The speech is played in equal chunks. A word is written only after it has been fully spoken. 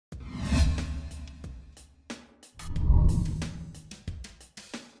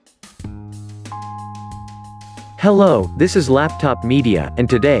Hello, this is Laptop Media, and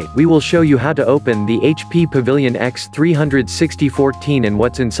today, we will show you how to open the HP Pavilion X360 14 and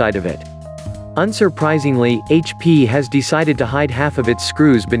what's inside of it. Unsurprisingly, HP has decided to hide half of its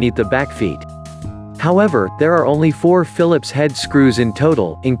screws beneath the back feet. However, there are only 4 Phillips head screws in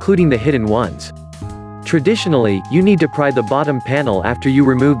total, including the hidden ones. Traditionally, you need to pry the bottom panel after you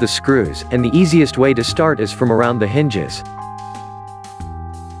remove the screws, and the easiest way to start is from around the hinges.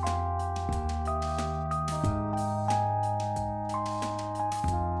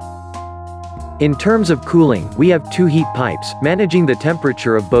 In terms of cooling, we have 2 heat pipes, managing the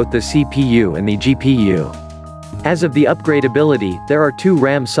temperature of both the CPU and the GPU. As of the upgradability, there are 2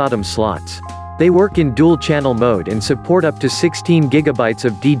 RAM SODIMM slots. They work in dual-channel mode and support up to 16 GB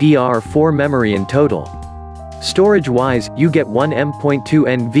of DDR4 memory in total. Storage-wise, you get one M.2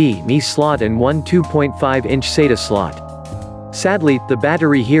 NVMe slot and one 2.5-inch SATA slot. Sadly, the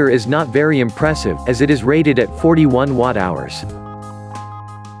battery here is not very impressive, as it is rated at 41 watt-hours.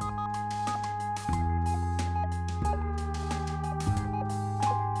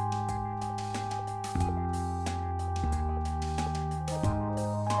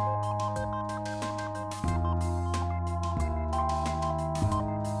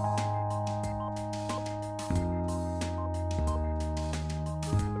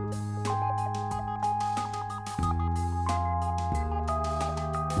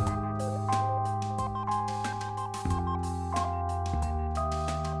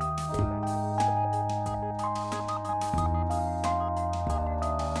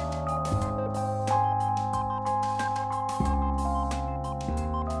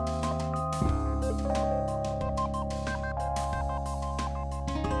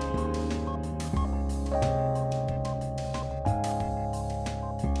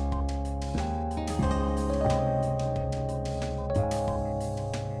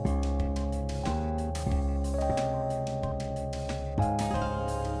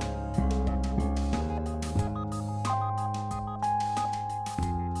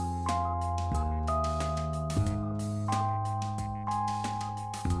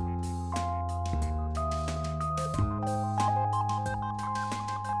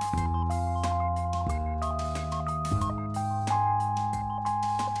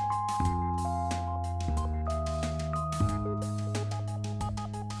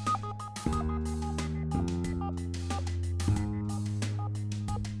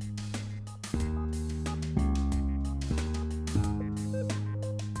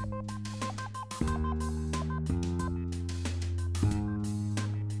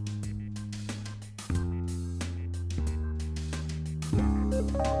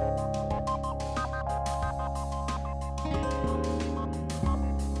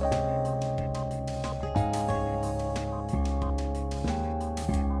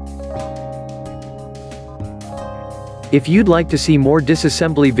 If you'd like to see more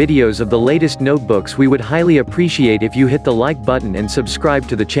disassembly videos of the latest notebooks, we would highly appreciate if you hit the like button and subscribe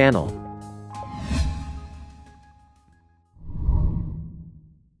to the channel.